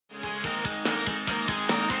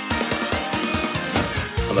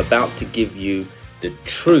I'm about to give you the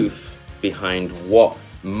truth behind what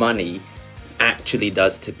money actually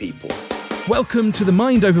does to people. Welcome to the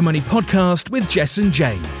Mind Over Money podcast with Jess and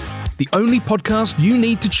James, the only podcast you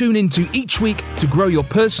need to tune into each week to grow your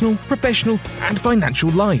personal, professional, and financial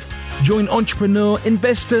life. Join entrepreneur,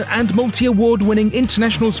 investor, and multi-award-winning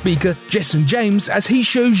international speaker Jess and James as he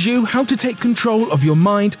shows you how to take control of your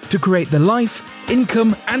mind to create the life,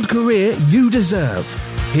 income, and career you deserve.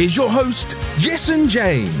 Here's your host, Jess and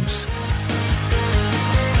James.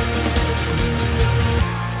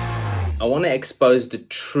 I want to expose the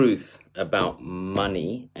truth about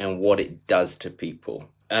money and what it does to people.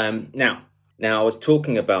 Now, I was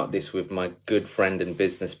talking about this with my good friend and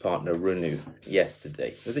business partner, Runu,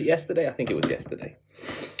 yesterday. Was it yesterday? I think it was yesterday.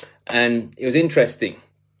 And it was interesting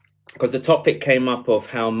because the topic came up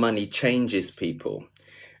of how money changes people.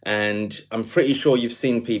 And I'm pretty sure you've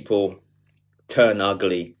seen people turn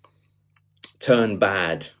ugly, turn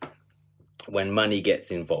bad when money gets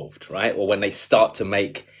involved, right? Or when they start to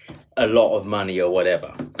make a lot of money or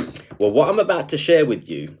whatever. Well, what I'm about to share with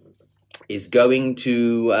you is going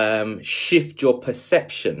to shift your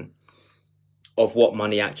perception of what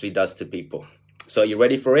money actually does to people. So are you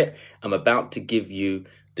ready for it? I'm about to give you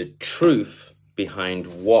the truth behind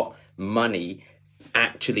what money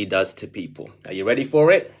actually does to people. Are you ready for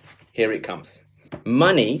it? Here it comes.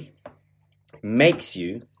 Money makes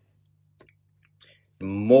you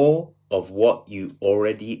more of what you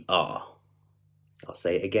already are. I'll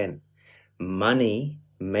say it again. Money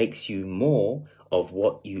makes you more of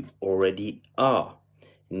what you already are.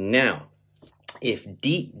 Now, if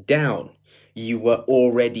deep down you were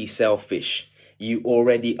already selfish, you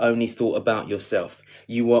already only thought about yourself,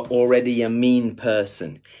 you were already a mean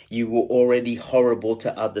person, you were already horrible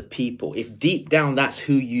to other people, if deep down that's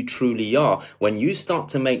who you truly are, when you start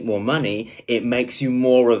to make more money, it makes you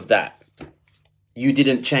more of that. You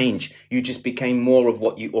didn't change, you just became more of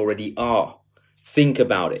what you already are. Think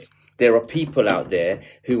about it. There are people out there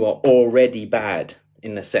who are already bad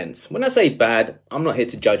in a sense. When I say bad, I'm not here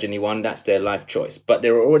to judge anyone. That's their life choice. But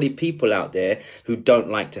there are already people out there who don't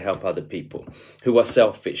like to help other people, who are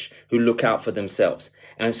selfish, who look out for themselves.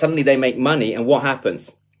 And suddenly they make money. And what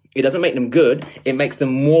happens? It doesn't make them good. It makes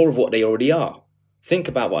them more of what they already are. Think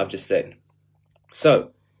about what I've just said. So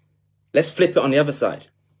let's flip it on the other side.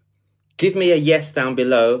 Give me a yes down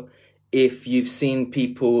below if you've seen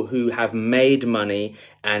people who have made money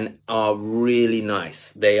and are really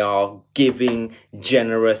nice. They are giving,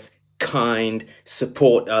 generous, kind,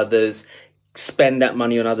 support others, spend that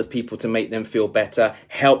money on other people to make them feel better,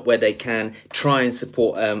 help where they can, try and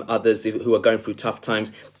support others who are going through tough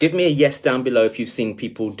times. Give me a yes down below if you've seen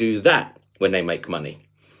people do that when they make money.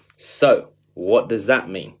 So what does that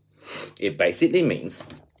mean? It basically means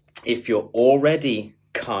if you're already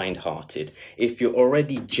kind-hearted, if you're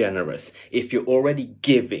already generous, if you're already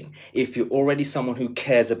giving, if you're already someone who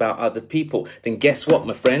cares about other people, then guess what,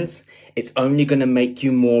 my friends? It's only going to make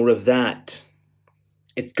you more of that.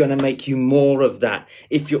 It's going to make you more of that.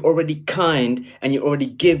 If you're already kind and you're already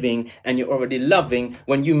giving and you're already loving,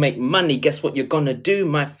 when you make money, guess what you're going to do,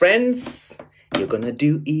 my friends? You're going to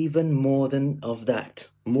do even more than of that.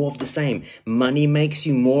 More of the same. Money makes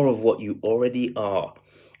you more of what you already are.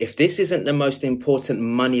 If this isn't the most important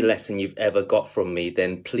money lesson you've ever got from me,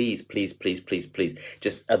 then please,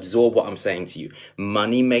 just absorb what I'm saying to you.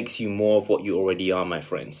 Money makes you more of what you already are, my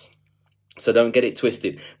friends. So don't get it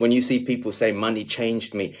twisted. When you see people say money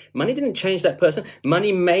changed me, money didn't change that person.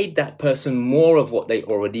 Money made that person more of what they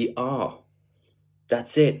already are.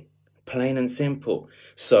 That's it. Plain and simple.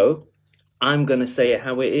 So I'm going to say it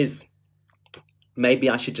how it is. Maybe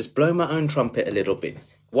I should just blow my own trumpet a little bit.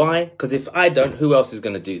 Why? Because if I don't, who else is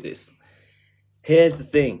going to do this? Here's the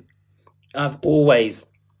thing. I've always,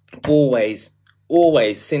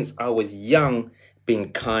 since I was young,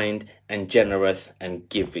 been kind and generous and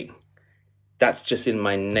giving. That's just in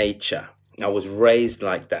my nature. I was raised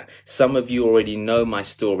like that. Some of you already know my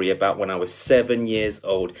story about when I was 7 years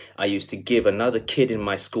old. I used to give another kid in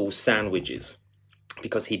my school sandwiches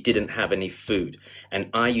because he didn't have any food. And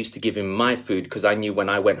I used to give him my food because I knew when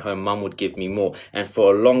I went home, Mum would give me more. And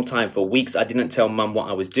for a long time, for weeks, I didn't tell Mum what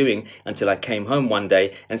I was doing until I came home one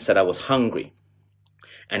day and said I was hungry.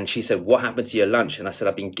 And she said, "What happened to your lunch?" And I said,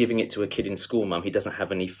 "I've been giving it to a kid in school, Mum. He doesn't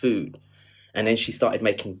have any food." And then she started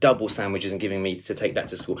making double sandwiches and giving me to take that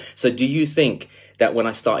to school. So do you think that when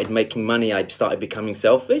I started making money, I started becoming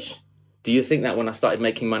selfish? Do you think that when I started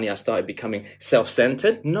making money, I started becoming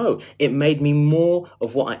self-centered? No, it made me more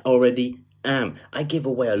of what I already am. I give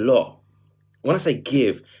away a lot. When I say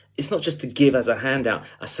give, it's not just to give as a handout.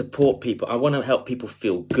 I support people. I want to help people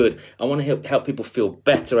feel good. I want to help people feel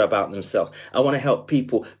better about themselves. I want to help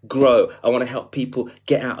people grow. I want to help people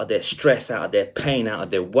get out of their stress, out of their pain, out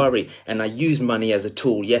of their worry. And I use money as a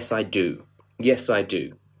tool. Yes, I do. Yes, I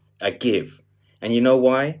do. I give. And you know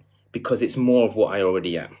why? Because it's more of what I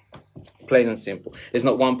already am. Plain and simple. There's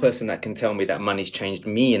not one person that can tell me that money's changed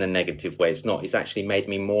me in a negative way. It's not. It's actually made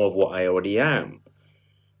me more of what I already am.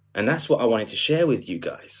 And that's what I wanted to share with you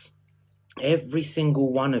guys. Every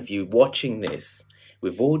single one of you watching this,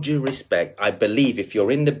 with all due respect, I believe if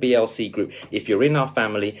you're in the BLC group, if you're in our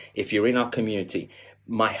family, if you're in our community,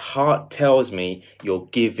 my heart tells me you're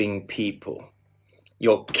giving people.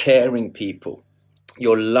 You're caring people.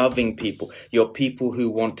 You're loving people. You're people who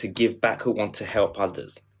want to give back, who want to help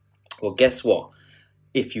others. Well, guess what?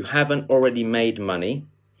 If you haven't already made money,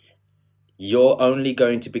 you're only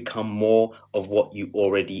going to become more of what you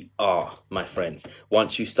already are, my friends.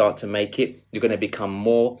 Once you start to make it, you're going to become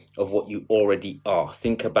more of what you already are.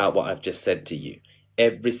 Think about what I've just said to you.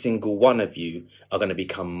 Every single one of you are going to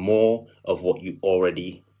become more of what you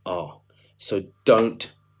already are. So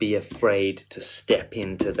don't be afraid to step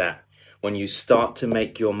into that. When you start to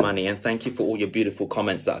make your money, and thank you for all your beautiful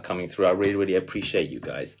comments that are coming through. I really, really appreciate you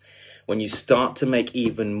guys. When you start to make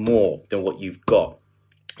even more than what you've got,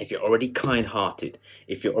 if you're already kind-hearted,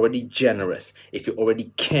 if you're already generous, if you're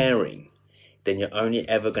already caring, then you're only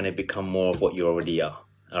ever going to become more of what you already are.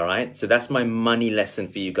 All right. So that's my money lesson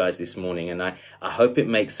for you guys this morning. And I hope it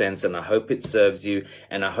makes sense, and I hope it serves you,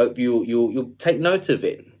 and I hope you'll take note of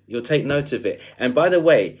it. You'll take note of it. And by the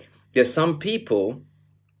way, there's some people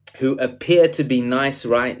who appear to be nice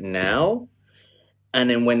right now, and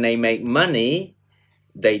then when they make money,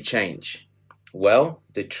 they change. Well,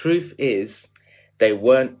 the truth is, they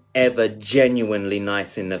weren't ever genuinely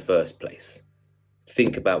nice in the first place.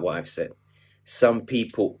 Think about what I've said. Some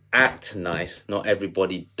people act nice, not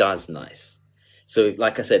everybody does nice. So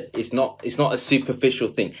like I said, it's not a superficial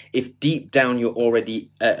thing. If deep down you're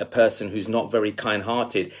already a person who's not very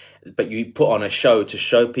kind-hearted, but you put on a show to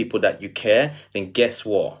show people that you care, then guess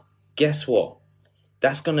what? Guess what?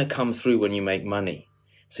 That's going to come through when you make money.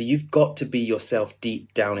 So you've got to be yourself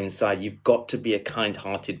deep down inside. You've got to be a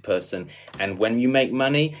kind-hearted person. And when you make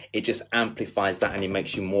money, it just amplifies that, and it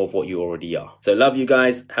makes you more of what you already are. So love you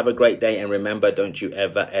guys. Have a great day. And remember, don't you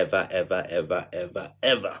ever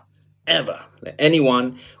let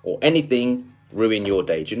anyone or anything ruin your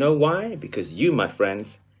day. Do you know why? Because you, my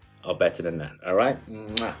friends, are better than that. All right?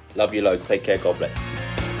 Mwah. Love you loads. Take care. God bless.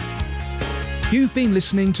 You've been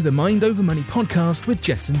listening to the Mind Over Money podcast with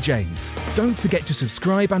Jess and James. Don't forget to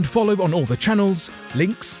subscribe and follow on all the channels,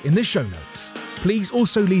 links in the show notes. Please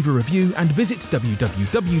also leave a review and visit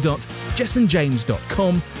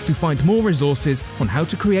www.jessandjames.com to find more resources on how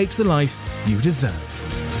to create the life you deserve.